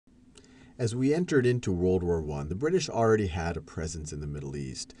as we entered into World War I, the British already had a presence in the Middle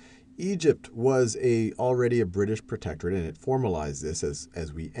East. Egypt was already a British protectorate, and it formalized this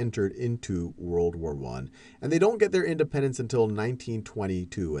as we entered into World War I. And they don't get their independence until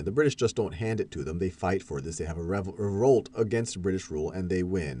 1922, and the British just don't hand it to them. They fight for this. They have a revolt against British rule, and they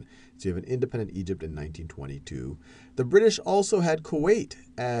win. So you have an independent Egypt in 1922. The British also had Kuwait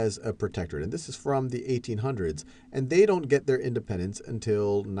as a protectorate, and this is from the 1800s, and they don't get their independence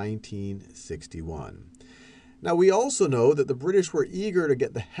until 1961. Now, we also know that the British were eager to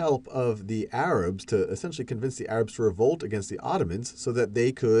get the help of the Arabs to essentially convince the Arabs to revolt against the Ottomans so that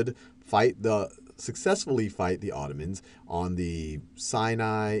they could successfully fight the Ottomans on the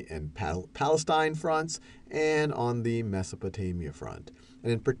Sinai and Palestine fronts and on the Mesopotamia front.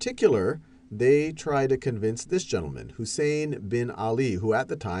 And in particular, they tried to convince this gentleman, Hussein bin Ali, who at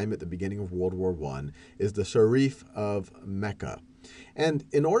the time, at the beginning of World War I, is the Sharif of Mecca. And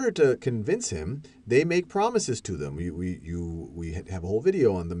in order to convince him, they make promises to them. We have a whole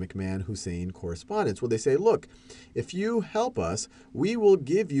video on the McMahon-Hussein correspondence where they say, look, if you help us, we will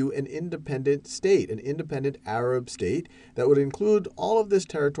give you an independent state, an independent Arab state that would include all of this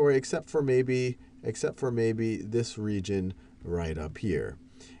territory except for maybe this region right up here.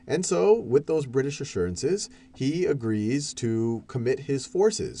 And so, with those British assurances, he agrees to commit his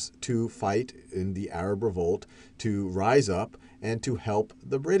forces to fight in the Arab revolt, to rise up, and to help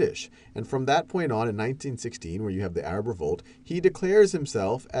the British. And from that point on, in 1916, where you have the Arab revolt, he declares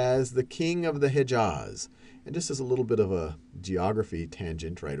himself as the king of the Hejaz. And just as a little bit of a geography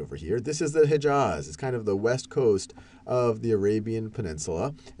tangent right over here, this is the Hejaz. It's kind of the west coast of the Arabian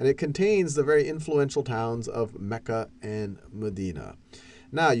Peninsula, and it contains the very influential towns of Mecca and Medina.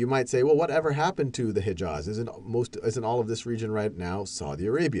 Now, you might say, well, whatever happened to the Hejaz? Isn't all of this region right now Saudi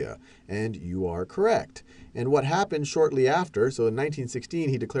Arabia? And you are correct. And what happened shortly after, so in 1916,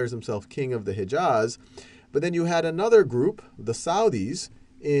 he declares himself king of the Hejaz, but then you had another group, the Saudis,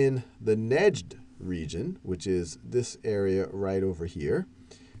 in the Nejd region, which is this area right over here.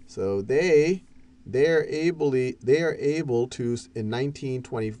 So they are able to, in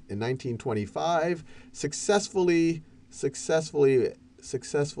 1925, successfully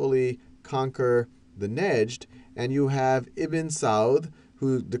conquer the Nejd, and you have Ibn Saud,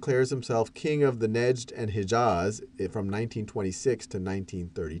 who declares himself king of the Nejd and Hejaz from 1926 to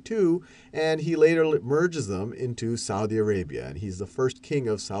 1932, and he later merges them into Saudi Arabia, and he's the first king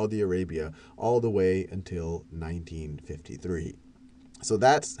of Saudi Arabia all the way until 1953. So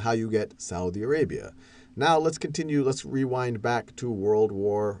that's how you get Saudi Arabia. Now let's continue. Let's rewind back to World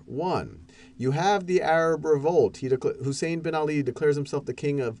War I. You have the Arab revolt. Hussein bin Ali declares himself the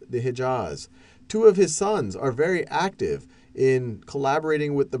king of the Hejaz. Two of his sons are very active in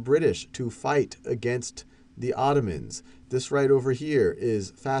collaborating with the British to fight against the Ottomans. This right over here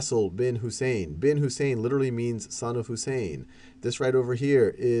is Faisal bin Hussein. Bin Hussein literally means son of Hussein. This right over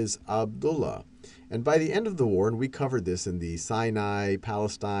here is Abdullah. And by the end of the war, and we covered this in the Sinai,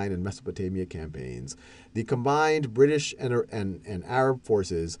 Palestine, and Mesopotamia campaigns, the combined British and Arab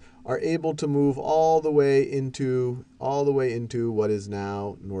forces are able to move all the way into what is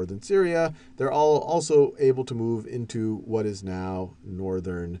now northern Syria. They're also able to move into what is now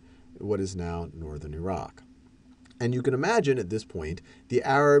northern Iraq. And you can imagine at this point, the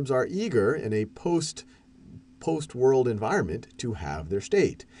Arabs are eager in a post-world environment to have their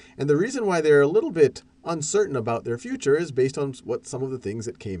state. And the reason why they're a little bit uncertain about their future is based on some of the things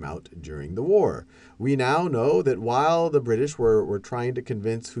that came out during the war. We now know that while the British were trying to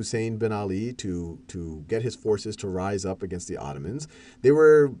convince Hussein bin Ali to get his forces to rise up against the Ottomans, they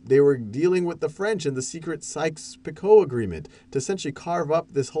were dealing with the French in the secret Sykes-Picot Agreement to essentially carve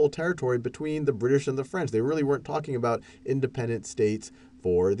up this whole territory between the British and the French. They really weren't talking about independent states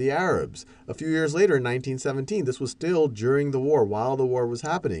for the Arabs. A few years later, in 1917, this was still during the war, while the war was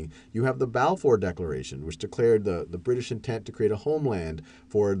happening. You have the Balfour Declaration, which declared the British intent to create a homeland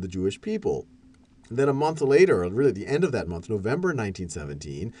for the Jewish people. Then a month later, or really at the end of that month, November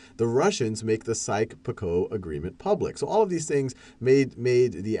 1917, the Russians make the Sykes-Picot Agreement public. So all of these things made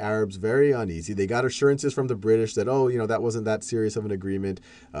the Arabs very uneasy. They got assurances from the British that, that wasn't that serious of an agreement.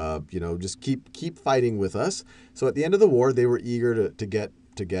 Just keep fighting with us. So at the end of the war, they were eager to get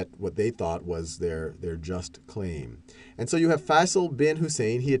what they thought was their just claim. And so you have Faisal bin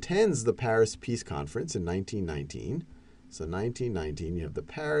Hussein. He attends the Paris Peace Conference in 1919. So 1919, you have the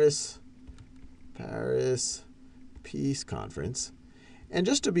Paris Peace Conference. And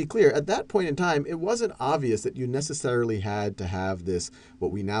just to be clear, at that point in time, it wasn't obvious that you necessarily had to have this,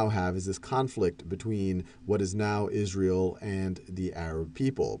 what we now have is this conflict between what is now Israel and the Arab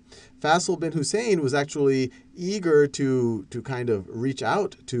people. Faisal bin Hussein was actually eager to kind of reach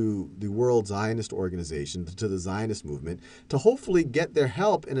out to the World Zionist Organization, to the Zionist movement, to hopefully get their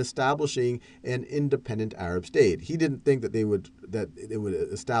help in establishing an independent Arab state. He didn't think that they would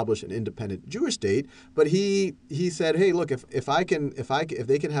establish an independent Jewish state, but he said, hey, look, if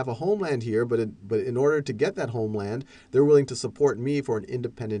they can have a homeland here, but in order to get that homeland, they're willing to support me for an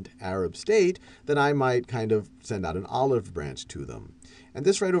independent Arab state, then I might kind of send out an olive branch to them. And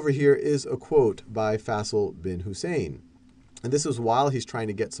this right over here is a quote by Faisal bin Hussein. And this is while he's trying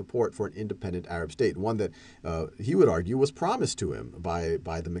to get support for an independent Arab state, one that he would argue was promised to him by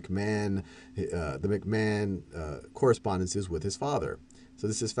the McMahon correspondences with his father. So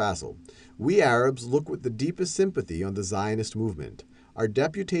this is Faisal. We Arabs look with the deepest sympathy on the Zionist movement. Our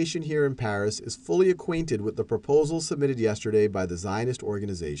deputation here in Paris is fully acquainted with the proposals submitted yesterday by the Zionist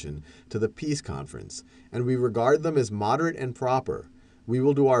organization to the peace conference, and we regard them as moderate and proper. We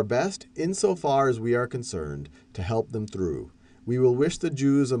will do our best, insofar as we are concerned, to help them through. We will wish the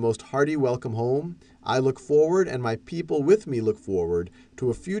Jews a most hearty welcome home. I look forward, and my people with me look forward,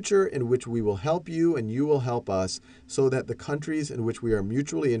 to a future in which we will help you and you will help us, so that the countries in which we are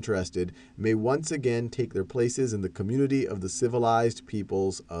mutually interested may once again take their places in the community of the civilized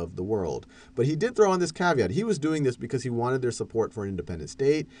peoples of the world. But he did throw on this caveat. He was doing this because he wanted their support for an independent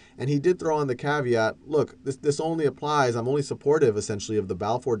state, and he did throw on the caveat, look, this only applies, I'm only supportive, essentially, of the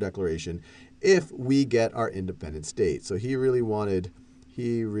Balfour Declaration if we get our independent state. So he really wanted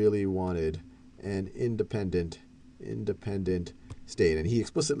an independent state. And he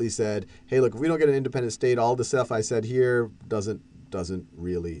explicitly said, hey, look, if we don't get an independent state, all the stuff I said here doesn't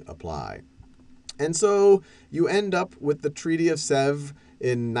really apply. And so you end up with the Treaty of Sèvres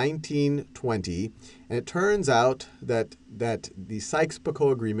in 1920, and it turns out that the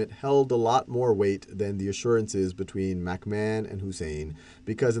Sykes-Picot Agreement held a lot more weight than the assurances between McMahon and Hussein,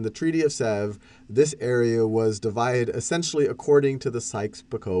 because in the Treaty of Sèvres, this area was divided essentially according to the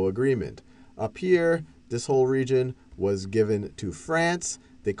Sykes-Picot Agreement. Up here, this whole region was given to France.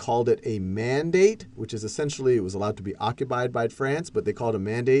 They called it a mandate, which is essentially, it was allowed to be occupied by France, but they called it a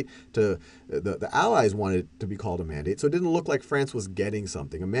mandate. The Allies wanted it to be called a mandate, so it didn't look like France was getting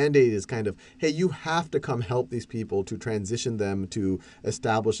something. A mandate is kind of, hey, you have to come help these people to transition them to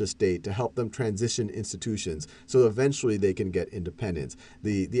establish a state, to help them transition institutions, so eventually they can get independence.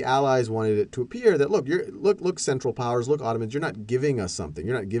 The Allies wanted it to appear that, look, Central Powers, look, Ottomans, you're not giving us something.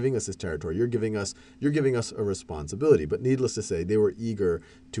 You're not giving us this territory. You're giving us a responsibility. But needless to say, they were eager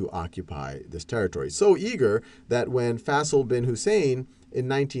to occupy this territory. So eager that when Faisal bin Hussein in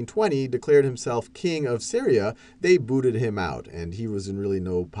 1920 declared himself king of Syria, they booted him out, and he was in really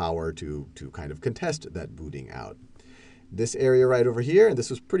no power to kind of contest that booting out. This area right over here, and this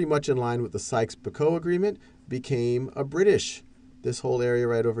was pretty much in line with the Sykes-Picot Agreement, became a British. This whole area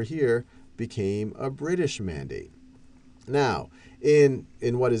right over here became a British mandate. Now, in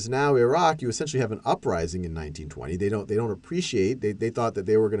what is now Iraq, you essentially have an uprising in 1920. They don't appreciate. They thought that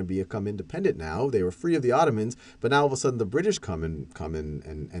they were going to become independent now. They were free of the Ottomans, but now all of a sudden the British come in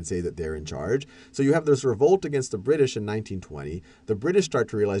and say that they're in charge. So you have this revolt against the British in 1920. The British start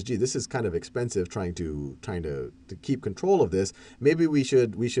to realize, gee, this is kind of expensive trying to keep control of this. Maybe we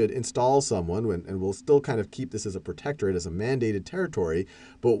should install someone, and we'll still kind of keep this as a protectorate, as a mandated territory.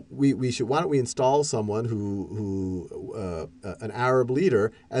 But why don't we install someone an Arab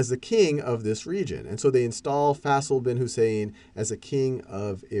leader as the king of this region? And so they install Faisal bin Hussein as a king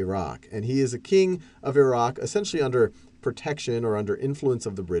of Iraq. And he is a king of Iraq essentially under protection or under influence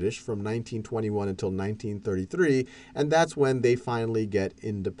of the British from 1921 until 1933. And that's when they finally get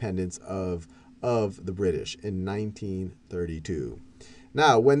independence of the British in 1932.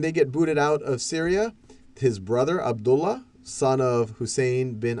 Now, when they get booted out of Syria, his brother Abdullah, son of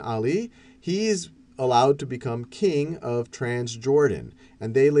Hussein bin Ali, he's allowed to become king of Transjordan,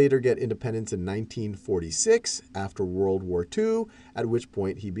 and they later get independence in 1946 after World War II, at which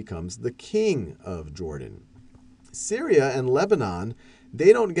point he becomes the king of Jordan. Syria and Lebanon,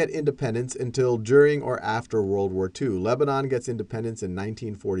 they don't get independence until during or after World War II. Lebanon gets independence in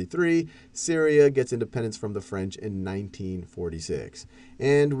 1943. Syria gets independence from the French in 1946.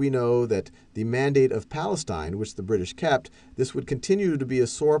 And we know that the Mandate of Palestine, which the British kept, this would continue to be a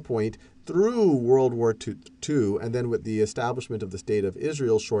sore point through World War II, and then with the establishment of the State of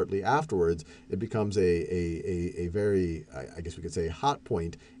Israel shortly afterwards, it becomes a very, I guess we could say, hot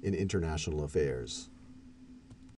point in international affairs.